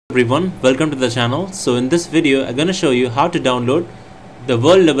Everyone, welcome to the channel. So in this video I'm going to show you how to download the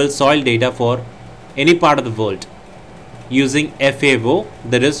world level soil data for any part of the world using FAO,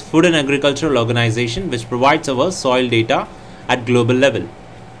 that is Food and Agricultural Organization, which provides our soil data at global level.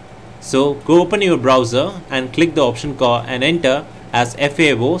 So go open your browser and click the option called and enter as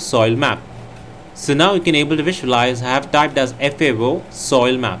FAO soil map. So now you can able to visualize. I have typed as FAO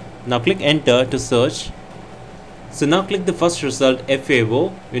soil map. Now click enter to search. So now click the first result,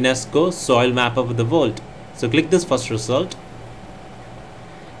 FAO UNESCO soil map of the world. So click this first result,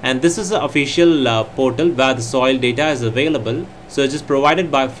 and this is the official portal where the soil data is available. So it is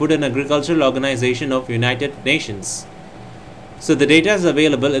provided by Food and Agricultural Organization of United Nations. So the data is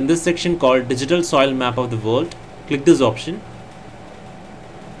available in this section called Digital Soil Map of the World. Click this option.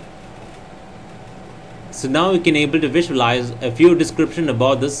 So now you can able to visualize a few description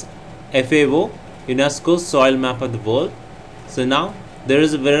about this FAO UNESCO soil map of the world. So now there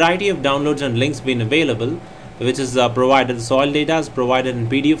is a variety of downloads and links being available, which is provided. The soil data is provided in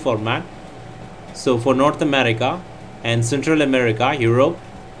PDF format. So for North America and Central America, Europe,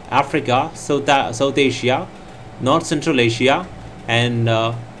 Africa, South Asia, North Central Asia, and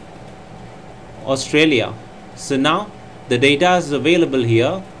Australia. So now the data is available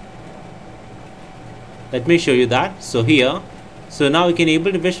here. Let me show you that. So here, so now you can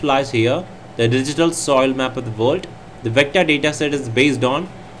able to visualize here the digital soil map of the world. The vector data set is based on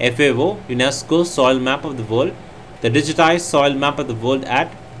FAO UNESCO soil map of the world, the digitized soil map of the world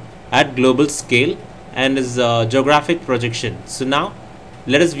at global scale, and is geographic projection. So now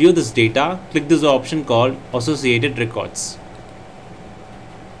let us view this data. Click this option called associated records.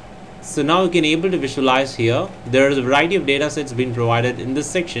 So now you can able to visualize here. There is a variety of data sets being provided in this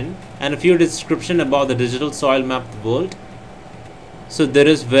section and a few description about the digital soil map of the world. So there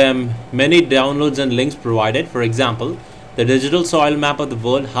is many downloads and links provided. For example, the digital soil map of the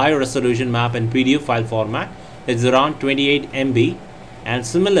world high resolution map in PDF file format is around 28 MB, and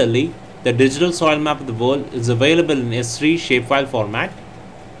similarly the digital soil map of the world is available in ESRI Shapefile format,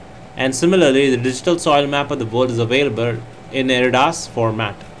 and similarly the digital soil map of the world is available in ArcGIS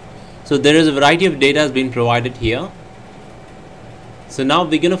format. So there is a variety of data has been provided here. So now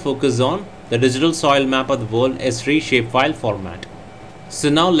we're going to focus on the digital soil map of the world ESRI Shapefile format. So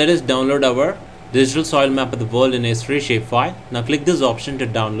now let us download our digital soil map of the world in ESRI Shapefile. Now click this option to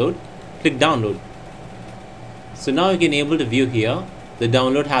download. Click download. So now you can able to view here. The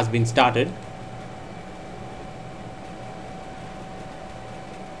download has been started.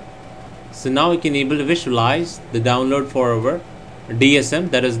 So now you can able to visualize the download for our DSM,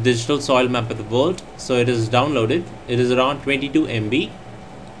 that is digital soil map of the world. So it is downloaded. It is around 22 MB.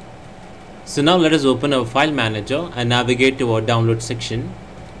 So now let us open our file manager and navigate to our download section.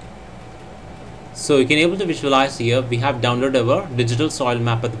 So you can able to visualize here we have downloaded our digital soil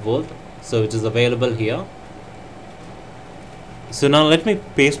map of the world. So it is available here. So now let me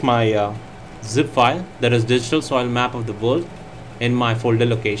paste my zip file, that is digital soil map of the world, in my folder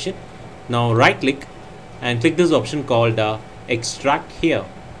location. Now right click and click this option called extract here.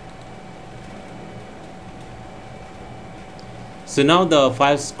 So now the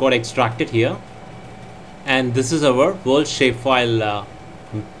files got extracted here, and this is our world shapefile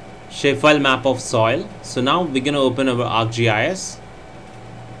map of soil. So now we're going to open our ArcGIS.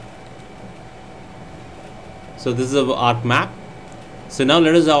 So this is our Arc map. So now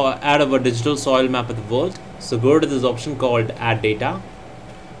let us add our digital soil map of the world. So go to this option called add data.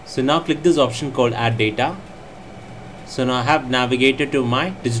 So now click this option called add data. So now I have navigated to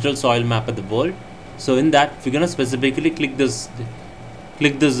my digital soil map of the world. So in that we're gonna specifically click this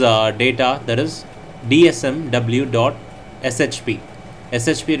data, that is dsmw.shp.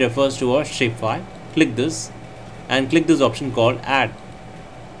 SHP refers to our shapefile. Click this and click this option called add.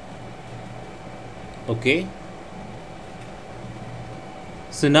 Okay.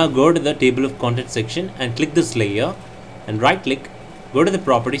 So now go to the table of contents section and click this layer and right click, go to the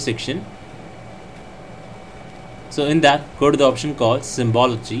property section. So in that go to the option called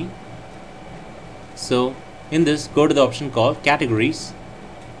Symbology. So in this go to the option called categories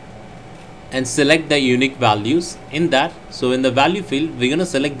and select the unique values in that. So in the value field we're going to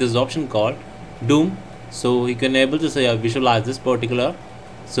select this option called Doom. So you can able to say visualize this particular.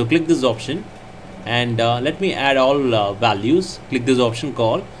 So click this option and let me add all values. Click this option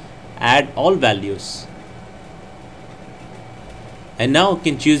called add all values, and now you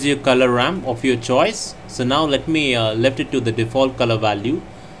can choose your color ramp of your choice. So now let me left it to the default color value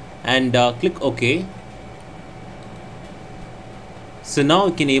and click OK. So now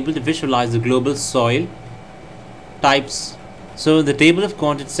you can able to visualize the global soil types. So in the table of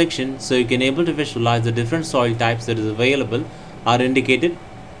contents section, so you can able to visualize the different soil types that is available are indicated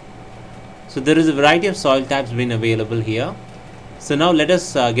So there is a variety of soil types being available here. So now let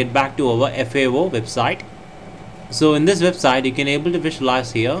us get back to our FAO website. So in this website you can able to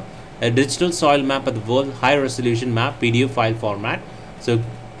visualize here a digital soil map of the world, high resolution map, PDF file format. So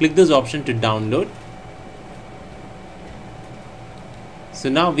click this option to download. So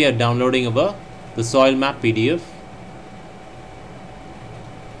now we are downloading the soil map PDF.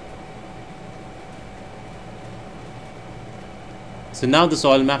 So now the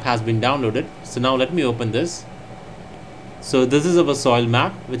soil map has been downloaded. So now let me open this. So this is our soil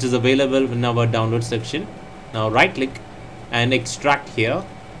map, which is available in our download section. Now right click and extract here.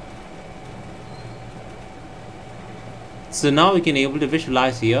 So now we can able to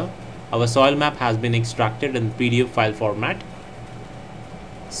visualize here our soil map has been extracted in PDF file format.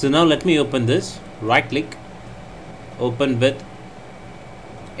 So now let me open this. Right click, open with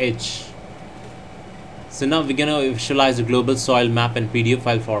H. So now we're gonna visualize the global soil map in PDF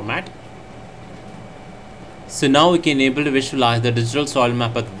file format. So now we can able to visualize the digital soil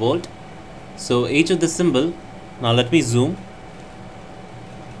map of the world. So each of the symbol, now let me zoom.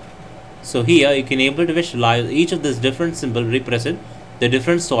 So here you can able to visualize each of this different symbol represent the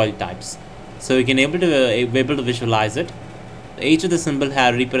different soil types. So you can able to visualize it. Each of the symbol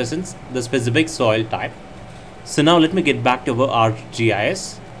here represents the specific soil type. So now let me get back to our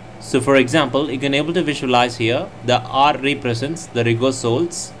ArcGIS. So for example, you can able to visualize here the R represents the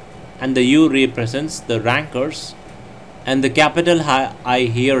rigosols, and the U represents the rankers, and the capital I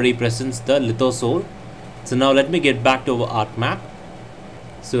here represents the lithosol. So now let me get back to our arc map.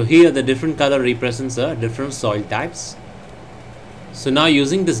 So here the different color represents different soil types. So now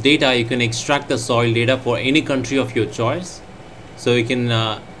using this data you can extract the soil data for any country of your choice. So you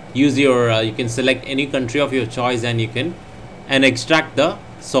can use your you can select any country of your choice and you can extract the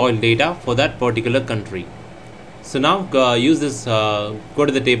soil data for that particular country. So now use this, go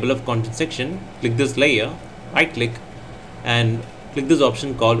to the table of contents section, click this layer, right click and click this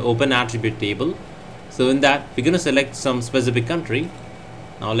option called open attribute table. So in that we're going to select some specific country.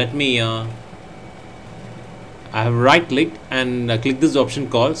 Now let me I have right clicked and click this option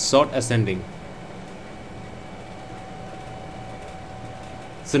called sort ascending.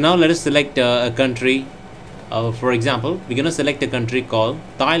 So now let us select a country. For example, we're going to select a country called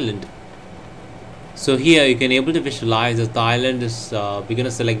Thailand. So here you can able to visualize the Thailand is we're going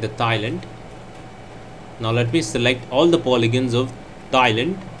to select the Thailand. Now let me select all the polygons of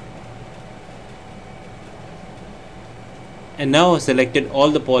Thailand. And now I've selected all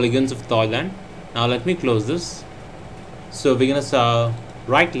the polygons of Thailand. Now let me close this. So we're going to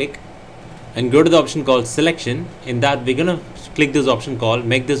right click and go to the option called selection. In that we're going to click this option called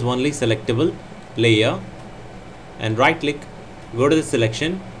make this only selectable layer, and right click, go to the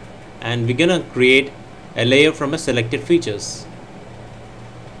selection, and we're gonna create a layer from a selected features.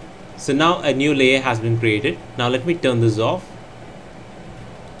 So now a new layer has been created. Now let me turn this off.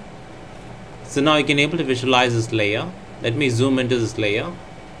 So now you can able to visualize this layer. Let me zoom into this layer,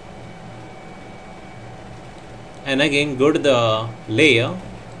 and again go to the layer,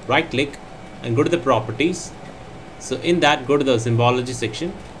 right click and go to the properties. So in that go to the symbology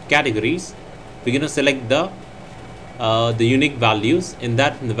section, categories. We're gonna select the unique values. In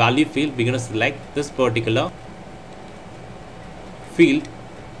that, in the value field we're going to select this particular field,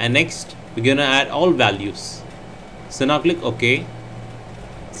 and next we're going to add all values. So now click OK.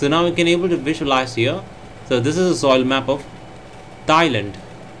 So now we can able to visualize here. So this is a soil map of Thailand.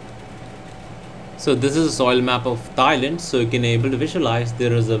 So this is a soil map of Thailand. So you can able to visualize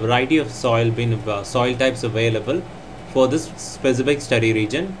there is a variety of soil types available for this specific study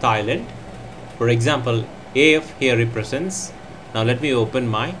region, Thailand. For example, AF here represents, now let me open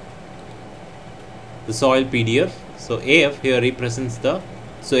the soil PDF. So AF here represents the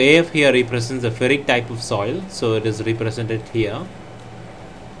ferric type of soil, so it is represented here.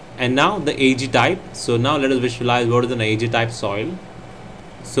 And now the AG type. So now let us visualize what is an AG type soil.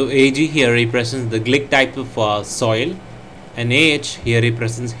 So AG here represents the glick type of soil, and AH here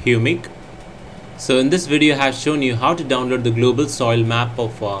represents humic. So in this video I have shown you how to download the global soil map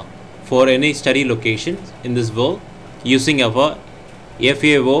of for any study location in this world using our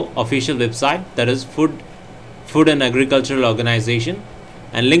FAO official website, that is Food and Agricultural Organization,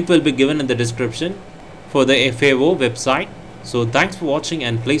 and link will be given in the description for the FAO website. So thanks for watching,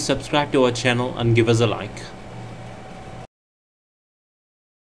 and please subscribe to our channel and give us a like.